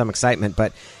that and some excitement,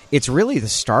 but it's really the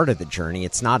start of the journey.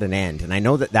 It's not an end. And I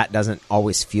know that doesn't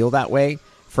always feel that way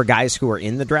for guys who are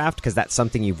in the draft because that's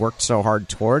something you've worked so hard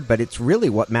toward, but it's really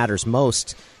what matters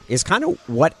most is kind of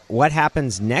what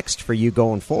happens next for you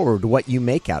going forward, what you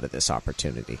make out of this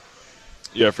opportunity.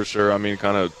 Yeah, for sure. I mean,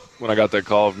 kind of when I got that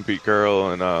call from Pete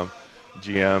Carroll and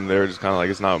GM, they were just kind of like,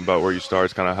 it's not about where you start,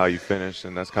 it's kind of how you finish,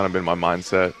 and that's kind of been my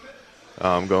mindset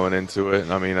going into it.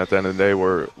 And I mean, at the end of the day,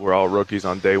 we're all rookies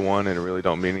on day one, and it really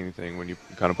don't mean anything when you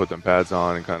kind of put them pads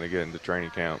on and kind of get into training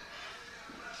camp.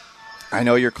 I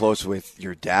know you're close with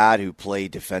your dad, who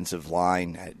played defensive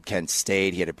line at Kent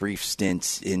State. He had a brief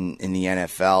stint in the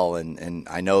NFL, and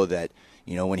I know that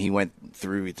when he went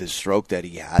through the stroke that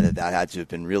he had, that had to have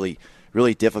been really,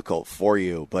 really difficult for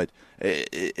you. But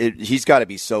he's got to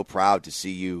be so proud to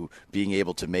see you being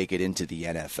able to make it into the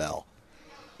NFL.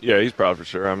 Yeah, he's proud for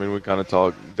sure. I mean, we kind of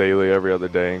talk daily, every other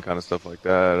day, and kind of stuff like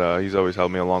that. He's always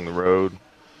helped me along the road.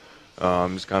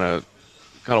 Just kind of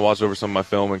watched over some of my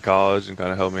film in college and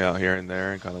kind of helped me out here and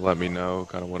there and kind of let me know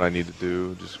kind of what I need to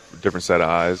do, just a different set of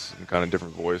eyes and kind of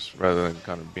different voice rather than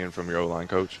kind of being from your O-line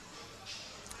coach.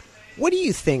 What do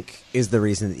you think is the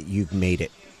reason that you've made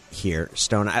it here,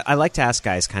 Stone? I like to ask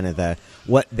guys kind of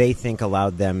what they think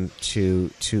allowed them to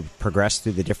progress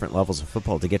through the different levels of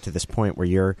football to get to this point where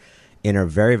you're in a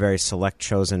very, very select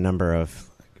chosen number of,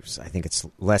 I think it's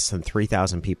less than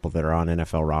 3,000 people that are on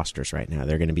NFL rosters right now.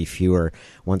 They're going to be fewer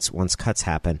once cuts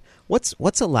happen.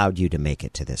 What's allowed you to make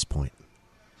it to this point?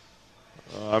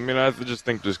 I mean, I just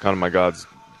think just kind of my God's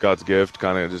gift,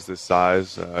 kind of just this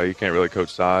size. You can't really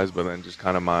coach size, but then just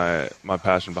kind of my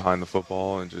passion behind the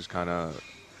football and just kind of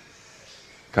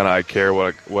I care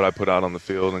what I put out on the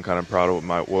field and kind of proud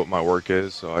of what my work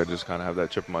is. So I just kind of have that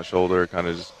chip on my shoulder, kind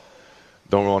of just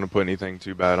don't want to put anything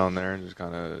too bad on there and just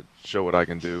kind of show what I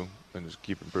can do and just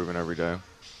keep improving every day.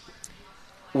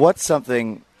 What's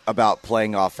something about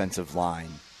playing offensive line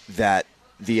that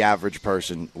the average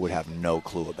person would have no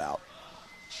clue about?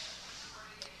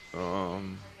 I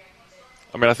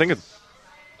mean, I think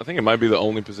it might be the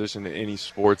only position in any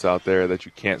sports out there that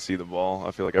you can't see the ball.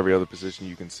 I feel like every other position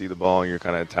you can see the ball and you're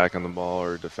kind of attacking the ball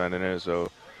or defending it. So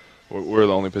we're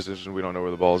the only position we don't know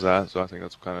where the ball's at. So I think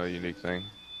that's kind of a unique thing.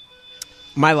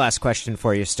 My last question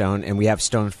for you, Stone, and we have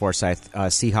Stone Forsythe,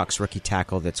 Seahawks rookie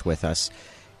tackle that's with us.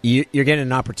 You're getting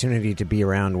an opportunity to be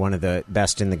around one of the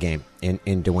best in the game, in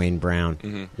Dwayne Brown.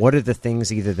 Mm-hmm. What are the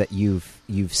things either that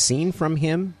you've seen from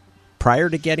him prior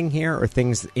to getting here, or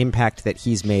things impact that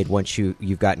he's made once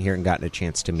you've gotten here and gotten a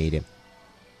chance to meet him?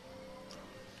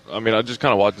 I mean, I just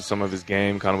kind of watched some of his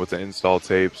game, kind of with the install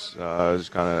tapes.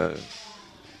 Just kind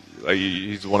of like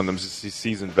he's one of them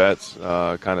seasoned vets.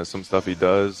 Kind of some stuff he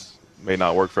does may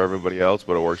not work for everybody else,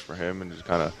 but it works for him, and just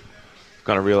kind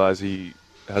of realize he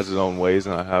has his own ways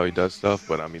and how he does stuff,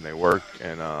 but I mean they work,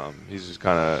 and he's just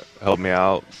kind of helped me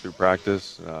out through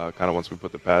practice. Kind of once we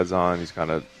put the pads on, he's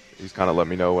kind of let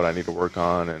me know what I need to work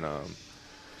on, and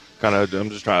I'm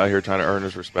just out here trying to earn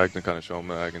his respect and kind of show him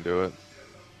that I can do it.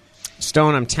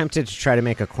 Stone, I'm tempted to try to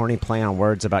make a corny play on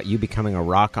words about you becoming a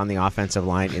rock on the offensive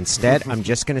line. Instead, I'm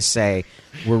just going to say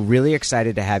we're really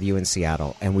excited to have you in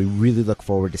Seattle, and we really look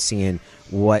forward to seeing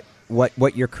what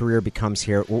your career becomes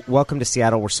here. Welcome to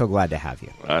Seattle. We're so glad to have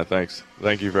you. All right, thanks.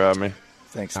 Thank you for having me.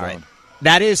 Thanks, Stone. All right.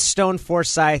 That is Stone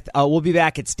Forsythe. We'll be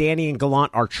back. It's Danny and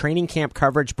Gallant, our training camp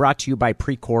coverage brought to you by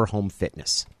Precor Home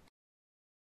Fitness.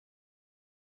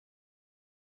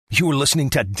 You're listening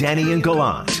to Danny and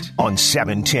Gallant on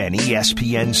 710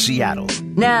 ESPN Seattle.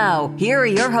 Now, here are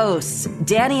your hosts,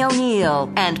 Danny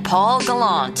O'Neill and Paul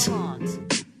Gallant.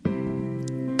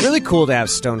 Really cool to have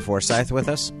Stone Forsythe with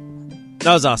us.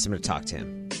 That was awesome to talk to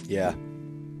him. Yeah.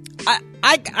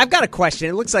 I've got a question.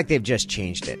 It looks like they've just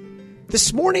changed it.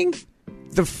 This morning,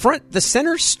 the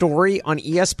center story on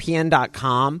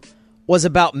ESPN.com was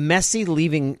about Messi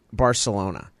leaving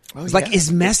Barcelona. Oh, it's like,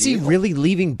 is Messi really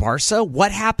leaving Barca?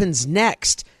 What happens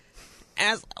next?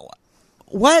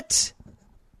 What?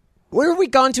 Where have we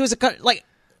gone to as a country? Like,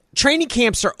 training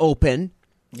camps are open.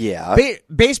 Yeah.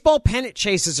 Baseball pennant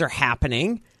chases are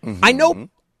happening. Mm-hmm.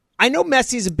 I know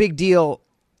Messi's a big deal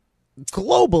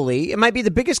globally. It might be the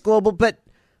biggest global, but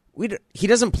he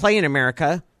doesn't play in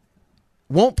America.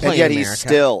 Won't play and yet in America. He's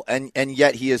still, and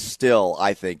yet he is still,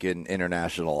 I think, an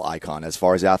international icon as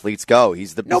far as athletes go.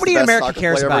 He's the nobody best in America soccer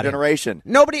cares player about of our generation.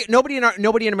 Nobody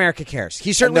in America cares.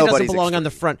 He certainly doesn't belong on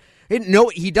the front.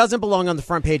 He doesn't belong on the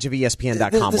front page of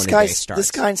ESPN.com when the day starts.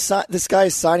 This guy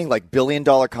is signing like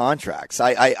billion-dollar contracts.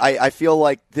 I feel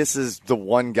like this is the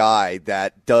one guy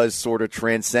that does sort of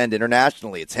transcend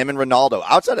internationally. It's him and Ronaldo.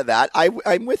 Outside of that,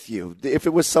 I'm with you. If it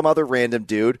was some other random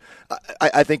dude,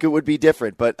 I think it would be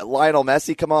different. But Lionel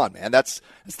Messi, come on, man. That's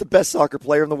the best soccer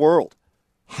player in the world.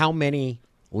 How many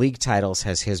league titles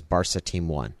has his Barca team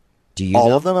won? Do you know?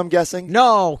 All of them, I'm guessing?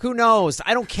 No, who knows?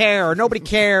 I don't care. Nobody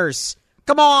cares.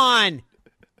 Come on.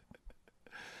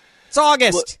 It's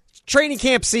August. Training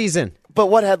camp season. But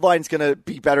what headline's going to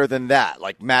be better than that?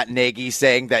 Like Matt Nagy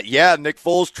saying that, yeah, Nick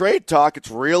Foles trade talk, it's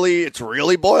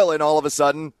really boiling all of a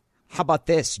sudden. How about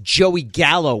this? Joey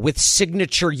Gallo with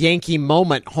signature Yankee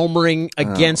moment homering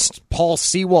against Paul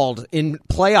Sewald in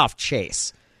playoff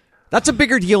chase. That's a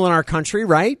bigger deal in our country,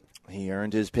 right? He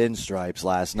earned his pinstripes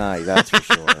last night, that's for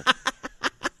sure.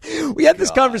 We had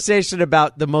this conversation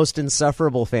about the most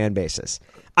insufferable fan bases.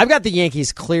 I've got the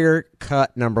Yankees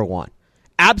clear-cut number one.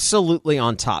 absolutely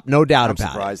on top, no doubt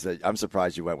about it. I'm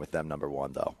surprised you went with them number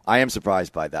one, though. I am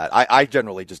surprised by that. I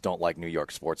generally just don't like New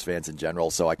York sports fans in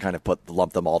general, so I kind of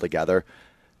lump them all together.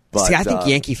 But, see, I think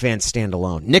Yankee fans stand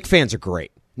alone. Knick fans are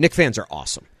great. Knick fans are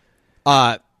awesome.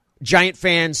 Giant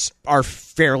fans are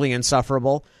fairly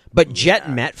insufferable. But Jet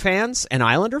and Met fans and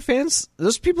Islander fans,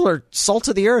 those people are salt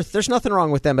of the earth. There's nothing wrong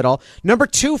with them at all. Number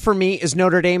 2 for me is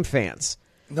Notre Dame fans.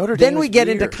 Then we get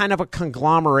into kind of a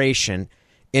conglomeration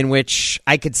in which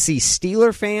I could see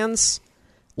Steeler fans,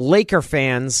 Laker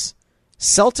fans,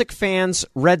 Celtic fans,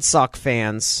 Red Sox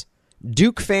fans,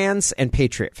 Duke fans, and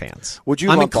Patriot fans. Would you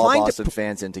lump all Boston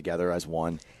fans in together as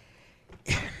one?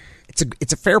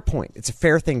 It's a fair point. It's a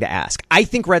fair thing to ask. I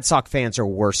think Red Sox fans are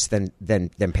worse than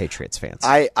Patriots fans.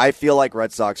 I feel like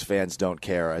Red Sox fans don't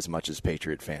care as much as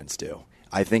Patriot fans do.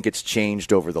 I think it's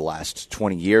changed over the last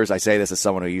 20 years. I say this as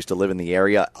someone who used to live in the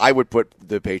area. I would put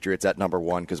the Patriots at number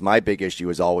one because my big issue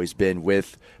has always been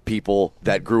with people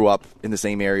that grew up in the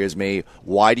same area as me.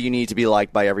 Why do you need to be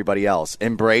liked by everybody else?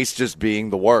 Embrace just being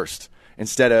the worst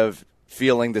instead of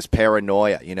feeling this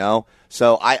paranoia, you know?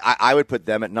 So I would put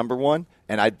them at number one.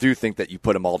 And I do think that you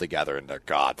put them all together and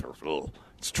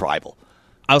it's tribal.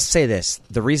 I'll say this.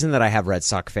 The reason that I have Red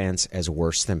Sox fans as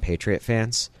worse than Patriot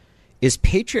fans is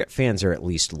Patriot fans are at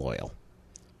least loyal.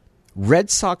 Red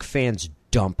Sox fans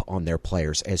dump on their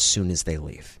players as soon as they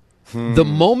leave. The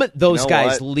moment those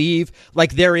guys leave,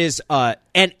 like there is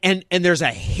and there's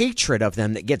a hatred of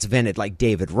them that gets vented, like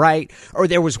David Wright. Or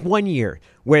there was one year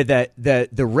where the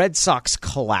Red Sox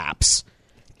collapse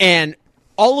and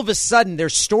all of a sudden,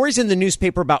 there's stories in the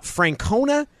newspaper about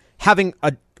Francona having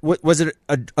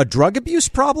a drug abuse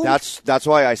problem. That's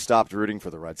why I stopped rooting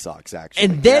for the Red Sox, actually.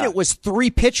 And then it was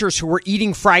 3 pitchers who were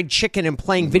eating fried chicken and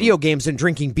playing video games and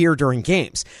drinking beer during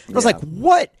games. I was like,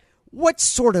 what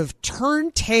sort of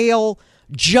turntail,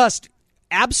 just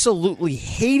absolutely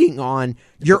hating on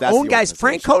your own guys?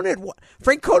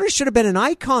 Francona should have been an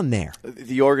icon there.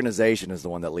 The organization is the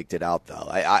one that leaked it out,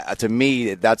 though. To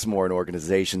me, that's more an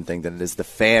organization thing than it is the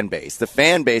fan base. The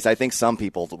fan base, I think some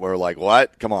people were like,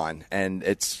 what? Come on. And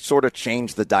it's sort of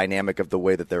changed the dynamic of the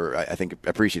way that they're, I think,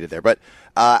 appreciated there. But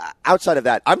outside of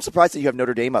that, I'm surprised that you have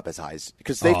Notre Dame up as high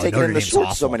because they've taken in the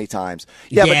shorts so many times.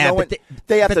 Yeah, but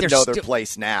they have to know their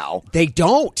place now. They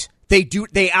don't. They do.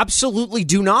 They absolutely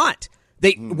do not.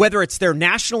 Whether it's their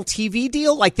national TV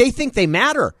deal, like they think they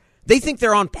matter. They think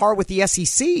they're on par with the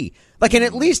SEC. Like, and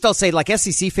at least I'll say, like,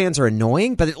 SEC fans are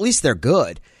annoying, but at least they're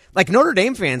good. Like Notre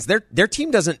Dame fans, their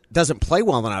team doesn't play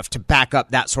well enough to back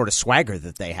up that sort of swagger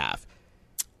that they have.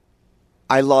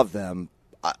 I love them.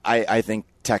 I think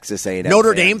Texas A&M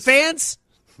Notre Dame fans?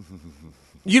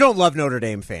 You don't love Notre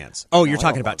Dame fans. Oh, you're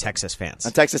talking about Texas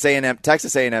fans. Texas A&M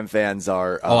fans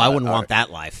are. I wouldn't want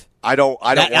that life. I don't.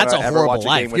 That's a horrible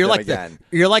life.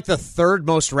 You're like the third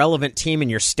most relevant team in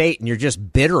your state, and you're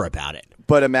just bitter about it.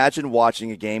 But imagine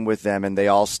watching a game with them, and they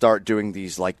all start doing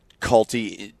these like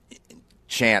culty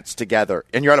chants together,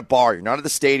 and you're at a bar. You're not at the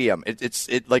stadium. It's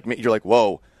like you're like,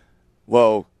 whoa,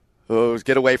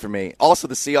 get away from me. Also,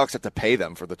 the Seahawks have to pay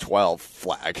them for the 12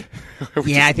 flag.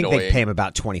 Yeah, I think they pay him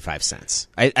about 25 cents.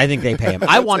 I think they pay him.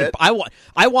 I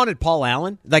wanted Paul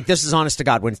Allen. Like, this is honest to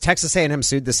God. When Texas A&M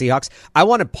sued the Seahawks, I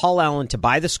wanted Paul Allen to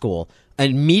buy the school,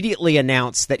 immediately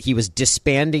announce that he was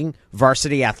disbanding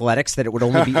varsity athletics, that it would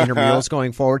only be intramurals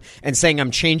going forward, and saying,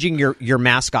 I'm changing your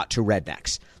mascot to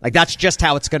Rednecks. Like, that's just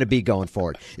how it's going to be going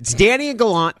forward. It's Danny and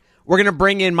Gallant. We're going to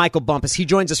bring in Michael Bumpus. He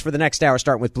joins us for the next hour,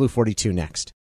 starting with Blue 42 next.